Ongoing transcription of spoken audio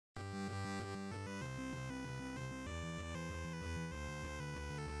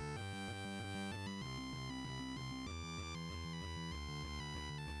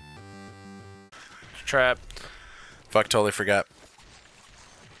trap. Fuck, totally forgot.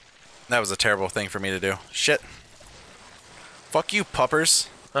 That was a terrible thing for me to do. Shit. Fuck you, puppers.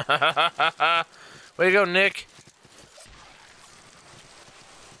 Way to go, Nick.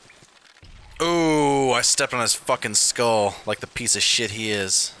 Ooh, I stepped on his fucking skull like the piece of shit he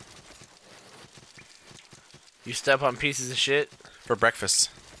is. You step on pieces of shit? For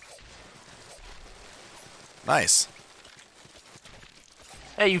breakfast. Nice.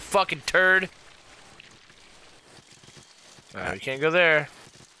 Hey, you fucking turd. Alright, we can't go there.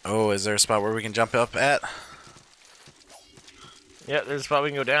 Oh, is there a spot where we can jump up at? Yeah, there's a spot we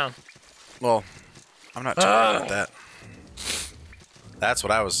can go down. Well, I'm not too worried about that. That's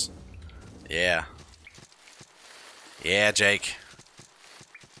what I was... Yeah. Yeah, Jake.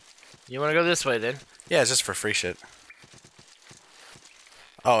 You wanna go this way, then? Yeah, it's just for free shit.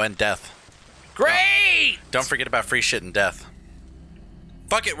 Oh, and death. Great! Don't forget about free shit and death.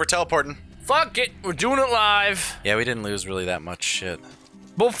 Fuck it, we're teleporting. Fuck it, we're doing it live. Yeah, we didn't lose really that much shit.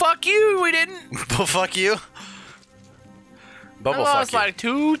 Well, fuck you, we didn't. Well, fuck you. Bubble I lost fuck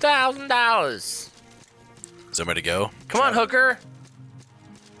you. like $2,000. Somewhere to go. Come on, hooker.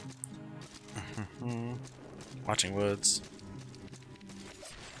 Watching woods.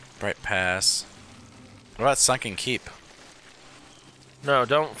 Bright pass. What about sunken keep? No,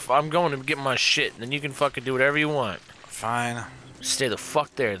 don't. I'm going to get my shit, and then you can fucking do whatever you want. Fine. Stay the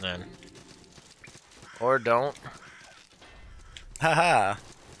fuck there, then. Or don't. Haha.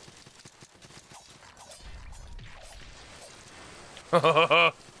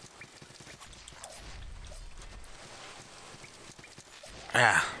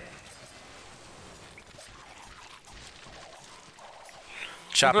 Ah.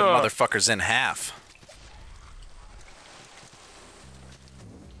 Chopping motherfuckers in half.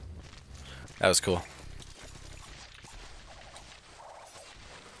 That was cool.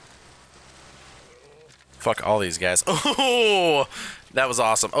 Fuck all these guys. Oh, that was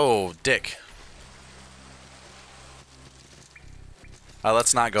awesome. Oh, dick.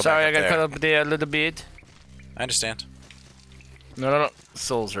 Let's not go Sorry, back I got up cut there. up there a little bit. I understand. No.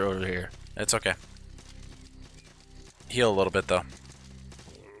 Souls are over here. It's okay. Heal a little bit, though.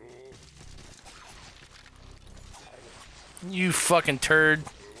 You fucking turd.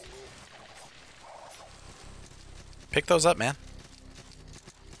 Pick those up, man.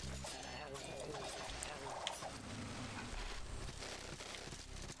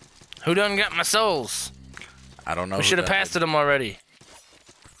 Who done got my souls? I don't know. We should have passed them already.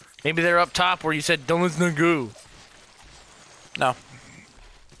 Maybe they're up top where you said, don't listen to goo. No.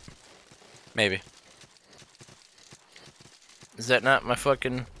 Maybe. Is that not my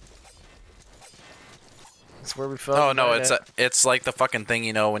fucking... That's where we fell. Oh, no, it's like the fucking thing,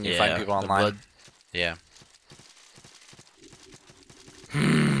 you know, when you find people the online. blood. Yeah.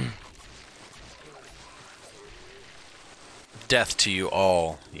 Death to you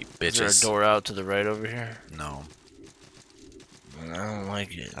all, you bitches. Is there a door out to the right over here? No. I don't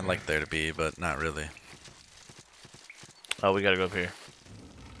like it. I'd like there to be, but not really. Oh, we gotta go up here.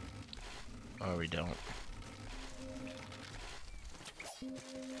 Or we don't.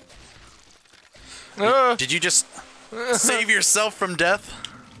 Did you just save yourself from death?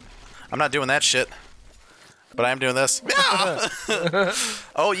 I'm not doing that shit. But I am doing this.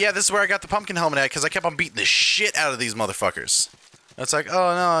 Oh, yeah, this is where I got the pumpkin helmet at, because I kept on beating the shit out of these motherfuckers. It's like, oh,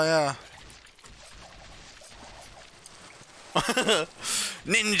 no, yeah.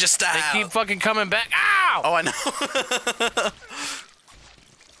 Ninja style. They keep fucking coming back. Ow! Oh, I know.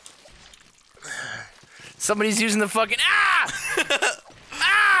 Somebody's using the fucking... Ah!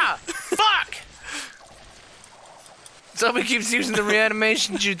 Ah! Fuck! Somebody keeps using the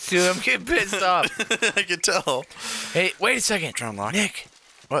reanimation jutsu. I'm getting pissed off. I can tell. Hey, wait a second. Drum lock. Nick.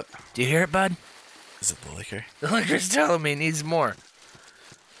 What? Do you hear it, bud? Is it the liquor? The liquor's telling me it needs more.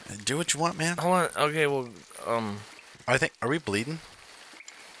 Do what you want, man. Hold on. Okay, well, I think... Are we bleeding?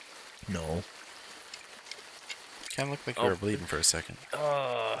 No. Kind of looked like we were bleeding for a second.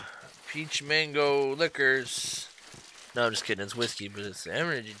 Peach mango liquors. No, I'm just kidding. It's whiskey, but it's an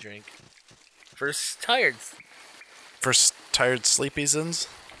energy drink. For tired. For tired sleepies-ins?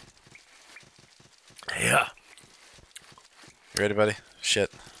 Yeah. You ready, buddy?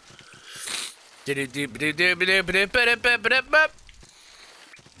 Shit.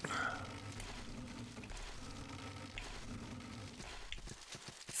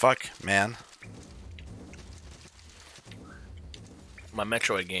 Fuck, man. My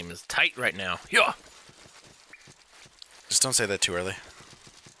Metroid game is tight right now. Yeah. Just don't say that too early.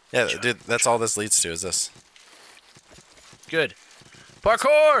 Yeah, dude, that's all this leads to, is this. Good.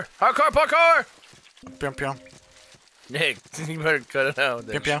 Parkour! Hardcore parkour! Pyom pyom. Nick, you better cut it out.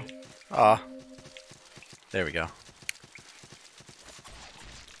 Pyom pyom. Aw. There we go.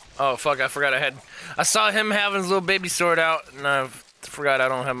 Oh, fuck, I forgot I saw him having his little baby sword out, and I forgot I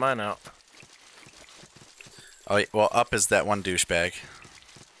don't have mine out. Oh, well, up is that one douchebag.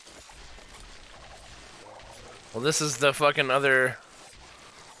 Well, this is the fucking other...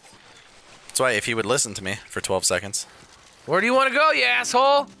 That's why if he would listen to me for 12 seconds. Where do you want to go, you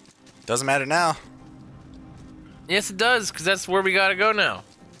asshole? Doesn't matter now. Yes, it does, because that's where we gotta go now.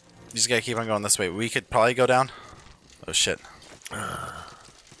 You just gotta keep on going this way. We could probably go down. Oh, shit.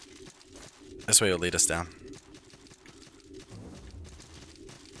 This way will lead us down.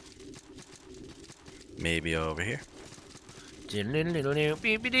 Maybe over here. Yeah,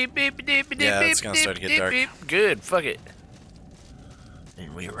 it's gonna start to get dark. Good, fuck it.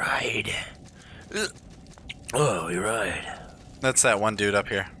 And we ride. Oh, we ride. That's that one dude up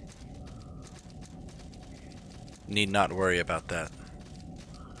here. Need not worry about that.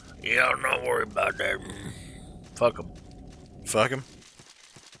 Yeah, I'm not worried about that. Fuck him. Fuck him.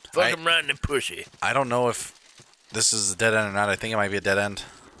 Fuck him right in the pussy. I don't know if this is a dead end or not. I think it might be a dead end.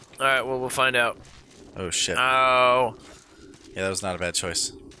 Alright, well, we'll find out. Oh, shit. Oh. Yeah, that was not a bad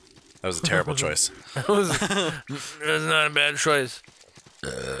choice. That was a terrible choice. That was not a bad choice.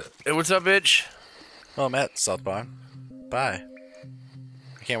 Hey, what's up, bitch? Well, Matt, Southbound. Bye.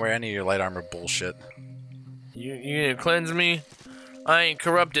 I can't wear any of your light armor bullshit. You gonna cleanse me? I ain't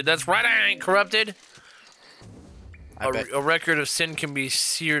corrupted. That's right, I ain't corrupted. A record of sin can be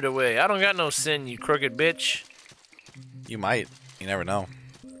seared away. I don't got no sin, you crooked bitch. You might. You never know.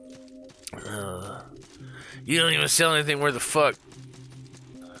 You don't even sell anything worth the fuck.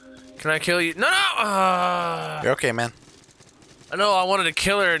 Can I kill you? No, no! You're okay, man. I know, I wanted to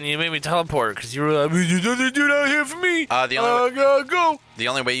kill her and you made me teleport because you were like, there's nothing to do down here for me. The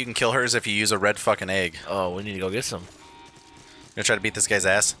only way you can kill her is if you use a red fucking egg. Oh, we need to go get some. You gonna try to beat this guy's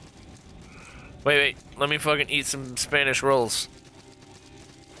ass? Wait. Let me fucking eat some Spanish rolls.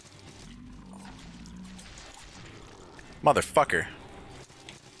 Motherfucker.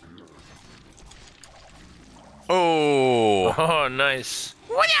 Oh. Oh, nice.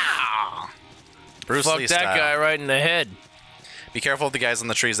 Bruce Fuck Lee that style. guy right in the head. Be careful of the guys on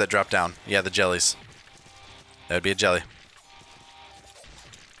the trees that drop down. Yeah, the jellies. That would be a jelly.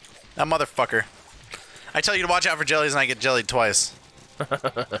 That motherfucker. I tell you to watch out for jellies and I get jellied twice.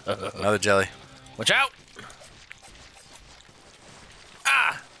 Another jelly. Watch out!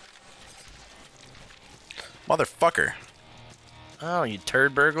 Ah! Motherfucker. Oh, you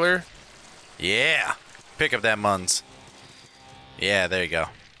turd burglar. Yeah. Pick up that muns. Yeah, there you go.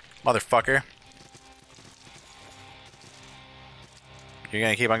 Motherfucker. You're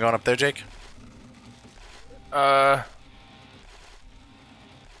gonna keep on going up there, Jake? That's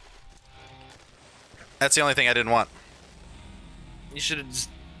the only thing I didn't want. You should have just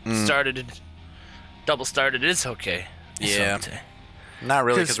started it. Double started. It's okay. It's Yeah. okay. Not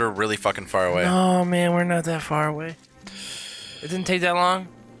really, because we're really fucking far away. Oh, man, we're not that far away. It didn't take that long.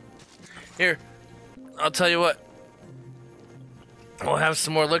 Here, I'll tell you what. We'll have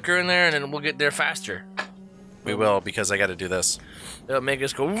some more liquor in there, and then we'll get there faster. We will, because I gotta do this. It'll make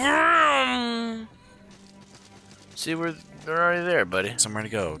us go. Vroom. See, they're already there, buddy. Somewhere to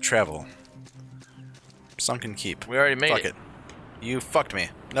go. Travel. Sunken Keep. We already made Fuck it. You fucked me.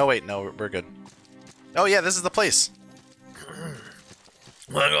 No, wait, no, we're good. Oh, yeah, this is the place.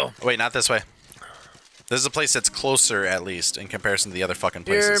 Wangle. Wait, not this way. This is a place that's closer, at least, in comparison to the other fucking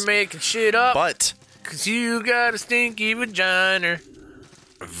places. You're making shit up. But... 'Cause you got a stinky vagina.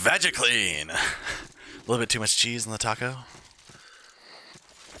 Vagiclean. A little bit too much cheese in the taco.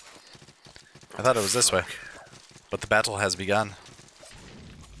 I thought it was this way. But the battle has begun.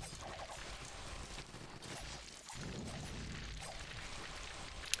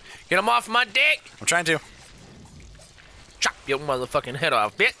 Get him off my dick! I'm trying to. Chop your motherfucking head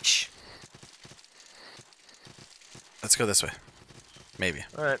off, bitch! Let's go this way. Maybe.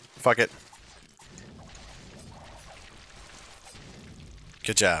 Alright. Fuck it.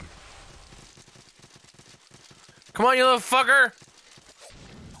 Good job. Come on, you little fucker!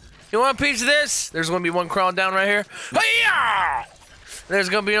 You want a piece of this? There's gonna be one crawling down right here. Hi-ya! There's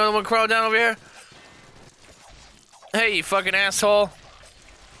gonna be another one crawling down over here. Hey, you fucking asshole.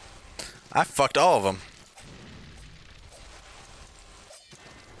 I fucked all of them.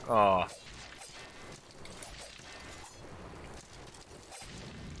 Aw.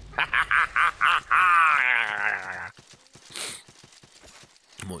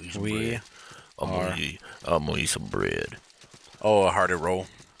 I'm gonna eat some bread. I'm gonna eat some bread. Oh, a hearted roll.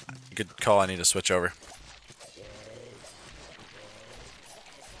 Good call, I need to switch over.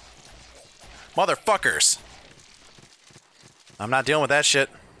 Motherfuckers! I'm not dealing with that shit.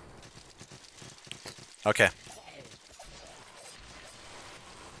 Okay.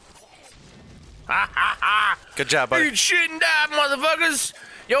 Good job, buddy. Eat shit and die, motherfuckers.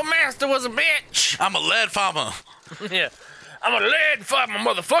 Your master was a bitch. I'm a lead farmer. Yeah. I'm a lead farmer,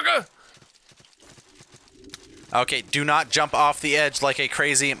 motherfucker. Okay, do not jump off the edge like a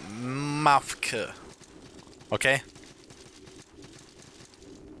crazy mafka. Okay?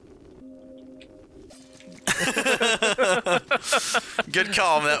 Good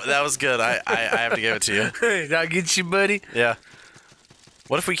call. That was good. I have to give it to you. Hey, did I get you, buddy? Yeah.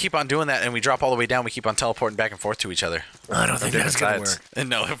 What if we keep on doing that and we drop all the way down, we keep on teleporting back and forth to each other? I don't think that's gonna work.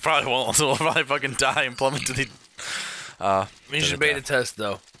 No, it probably won't. So we'll probably fucking die and plummet to the... We should beta test,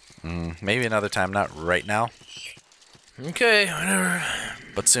 though. Maybe another time, not right now. Okay, whatever.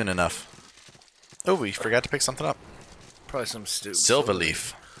 But soon enough. Oh, we forgot to pick something up. Probably some stupid. Silver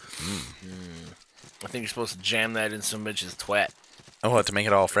leaf. I think you're supposed to jam that in some bitch's twat. Oh, what, to make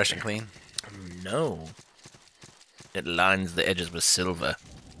it all fresh and clean? No. It lines the edges with silver.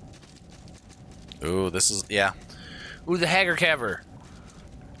 Ooh, this is... Yeah. Ooh, the Hager Caver.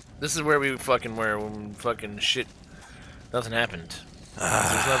 This is where we fucking when fucking shit. Nothing happened.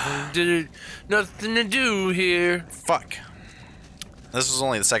 There's nothing to do here. Fuck. This was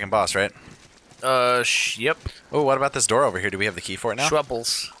only the second boss, right? Yep. Oh, what about this door over here? Do we have the key for it now?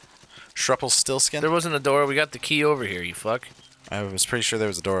 Shrupples. Shrupples still skin? There wasn't a door. We got the key over here, you fuck. I was pretty sure there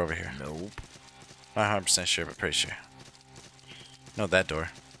was a door over here. Nope. Not 100% sure, but pretty sure. No, that door.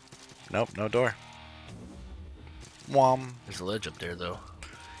 Nope, no door. Wham. There's a ledge up there, though.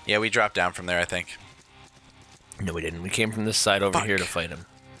 Yeah, we dropped down from there, I think. No, we didn't. We came from this side over Fuck. here to fight him.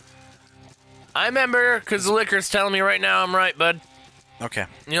 I remember, because the liquor's telling me right now I'm right, bud. Okay.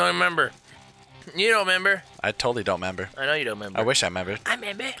 You don't remember. You don't remember. I totally don't remember. I know you don't remember. I wish I remembered. I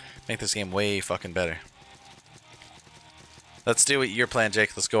remember. Make this game way fucking better. Let's do what you're playing,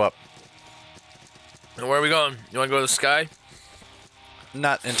 Jake. Let's go up. And where are we going? You want to go to the sky?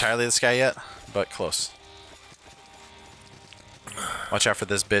 Not entirely the sky yet, but close. Watch out for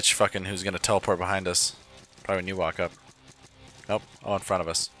this bitch fucking who's gonna teleport behind us. Probably when you walk up. Nope. Oh, in front of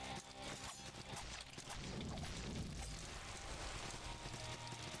us.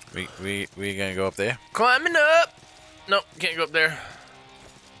 We gonna go up there? Climbing up. Nope, can't go up there.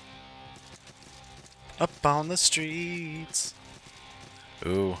 Up on the streets.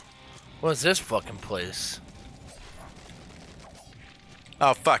 Ooh. What's this fucking place?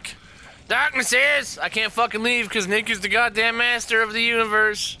 Oh, fuck. Darkness is! I can't fucking leave because Nick is the goddamn master of the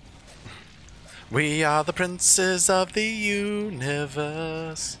universe. We are the princes of the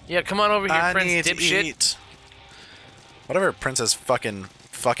universe. Yeah, come on over here, I Prince need to Dipshit. eat. Whatever, princess fucking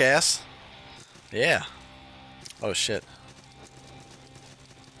fuck ass. Yeah. Oh, shit.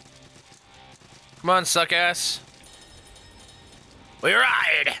 Come on, suck ass. We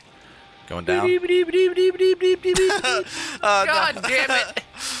ride! Going down. God damn it!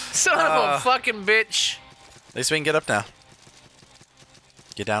 Son of a fucking bitch. At least we can get up now.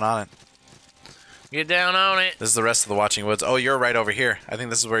 Get down on it. Get down on it. This is the rest of the Watching Woods. Oh, you're right over here. I think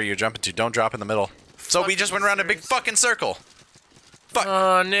this is where you're jumping to. Don't drop in the middle. So we just went around a big fucking circle. Fuck.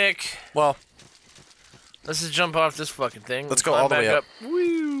 Oh, Nick. Well, Let's just jump off this fucking thing. Let's go all the way up.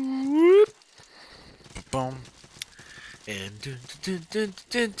 Woo, whoop. boom. And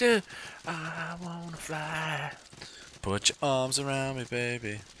I wanna fly. Put your arms around me,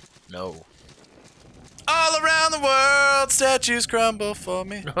 baby. No. All around the world, statues crumble for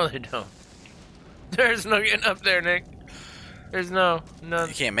me. No, they don't. There's no getting up there, Nick. There's none. You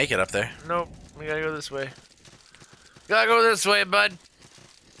can't make it up there. Nope. We gotta go this way. Gotta go this way, bud.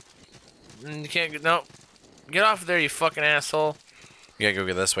 You can't get. Nope. Get off there, you fucking asshole. You gotta go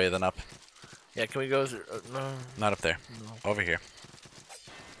get this way, then up. Yeah, can we go through? No. Not up there. No. Over here.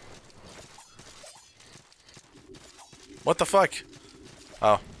 What the fuck?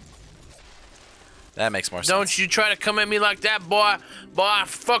 Oh. That makes more sense. Don't you try to come at me like that, boy. Boy, I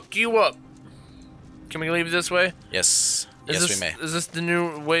fuck you up. Can we leave this way? Yes. Is Yes, this, we may. Is this the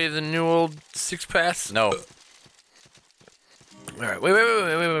new way, the new old six pass? No. Alright, wait.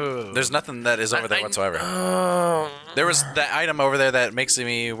 There's nothing that is over there whatsoever. Oh. There was that item over there that makes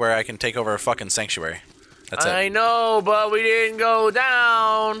me where I can take over a fucking sanctuary. That's I it. know, but we didn't go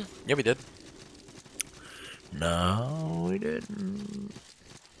down. Yeah, we did. No, we didn't.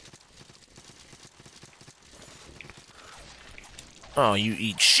 Oh, you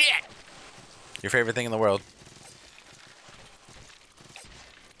eat shit. Your favorite thing in the world.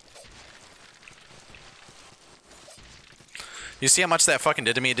 You see how much that fucking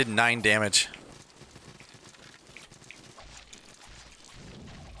did to me? It did 9 damage.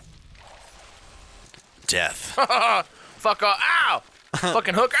 Death. Fuck off. Ow!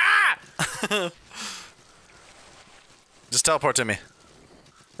 Fucking hook. Ah! Just teleport to me.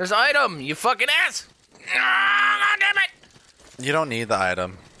 There's an item, you fucking ass! Ah, damn it! You don't need the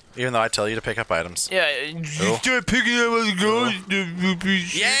item. Even though I tell you to pick up items. Yeah, Oh. start picking up as it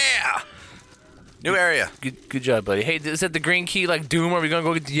goes. Yeah! New area. Good job, buddy. Hey, is that the green key like Doom? Are we gonna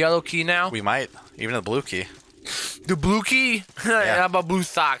go get the yellow key now? We might. Even the blue key. The blue key? Yeah. How about blue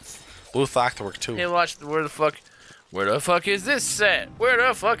socks? Blue sock to work too. Hey, watch. Where the fuck is this set? Where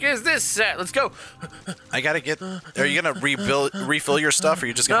the fuck is this set? Let's go. I gotta get. Are you gonna refill your stuff, or are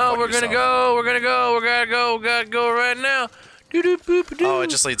you just gonna? No, fuck we're yourself? gonna go. We're gonna go. We gotta go right now. Oh, it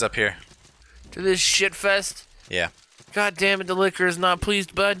just leads up here. To this shit fest. Yeah. God damn it, the liquor is not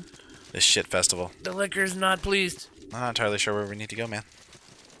pleased, bud. This shit festival. The liquor is not pleased. I'm not entirely sure where we need to go, man.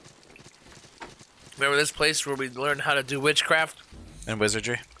 Remember this place where we learned how to do witchcraft? And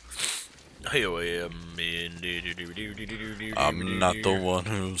wizardry. Here I am. I'm not the one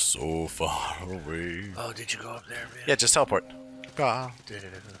who's so far away. Oh, did you go up there, man? Yeah, just teleport.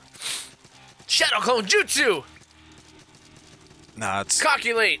 Shadow Clone Jutsu! Nah, it's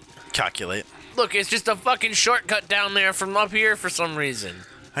Calculate! calculate. Look, it's just a fucking shortcut down there from up here for some reason.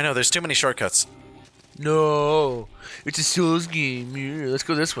 I know, there's too many shortcuts. No, it's a Souls game. Yeah, let's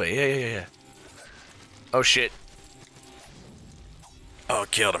go this way. Yeah. Oh shit! Oh,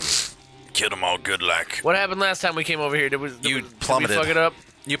 killed him. Killed them all good like. What happened last time we came over here? Did we plummeted. fuck it up?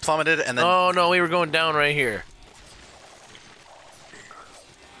 You plummeted and then. Oh no, we were going down right here.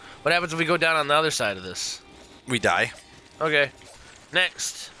 What happens if we go down on the other side of this? We die. Okay.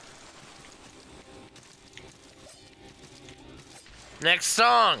 Next. Next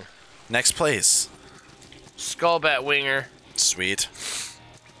song. Next place. Skullbat Winger. Sweet.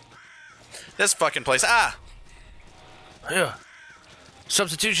 This fucking place. Ah! Yeah.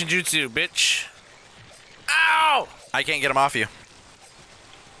 Substitution Jutsu, bitch. Ow! I can't get him off you.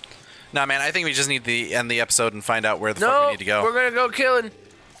 Nah, man, I think we just need to end the episode and find out where the fuck we need to go. We're gonna go killing.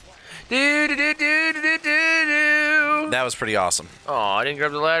 Do. That was pretty awesome. Oh, I didn't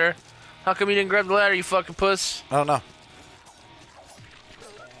grab the ladder. How come you didn't grab the ladder, you fucking puss? I don't know.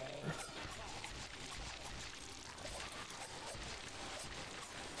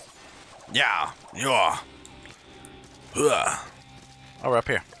 Yeah. Yeah. Ugh. Oh, we're up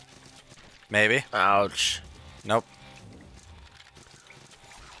here. Maybe. Ouch. Nope.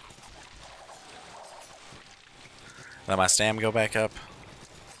 Let my stam go back up.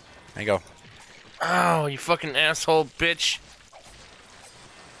 And go. Oh, you fucking asshole bitch.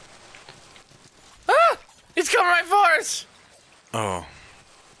 Ah! He's coming right for us! Oh.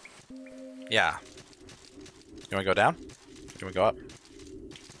 Yeah. You wanna go down? Can we go up?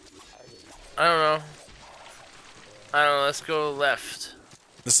 I don't know. Let's go left.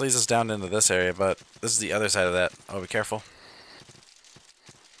 This leads us down into this area, but this is the other side of that. Oh, be careful.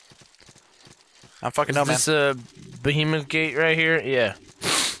 I'm fucking no, man. Is this a behemoth gate right here? Yeah.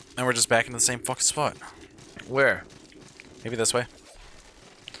 And we're just back into the same fucking spot. Where? Maybe this way.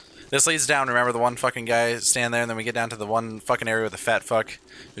 This leads down. Remember the one fucking guy standing there, and then we get down to the one fucking area with the fat fuck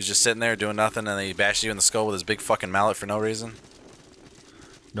who's just sitting there doing nothing, and then he bashes you in the skull with his big fucking mallet for no reason?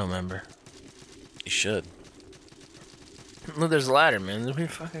 Don't remember. You should. Look, there's a ladder, man. We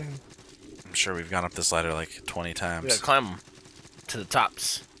fucking... I'm sure we've gone up this ladder like 20 times. We gotta climb them to the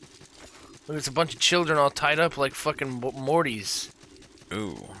tops. Look, it's a bunch of children all tied up like fucking Mortys.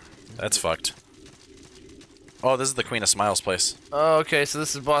 Ooh, that's fucked. Oh, this is the Queen of Smiles place. Oh, okay, so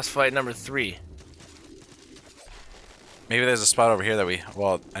this is boss fight number 3. Maybe there's a spot over here that we...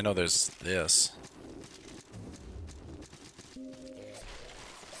 Well, I know there's this.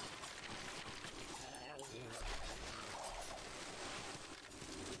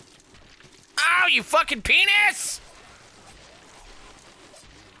 Ow, you fucking penis!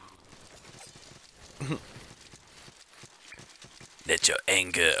 Let your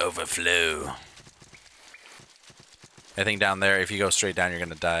anger overflow. I think down there, if you go straight down, you're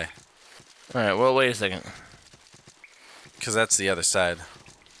gonna die. Alright, well, wait a second. Because that's the other side.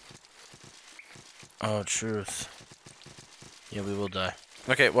 Oh, truth. Yeah, we will die.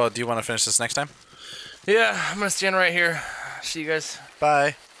 Okay, well, do you want to finish this next time? Yeah, I'm gonna stand right here. See you guys.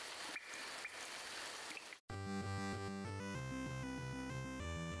 Bye.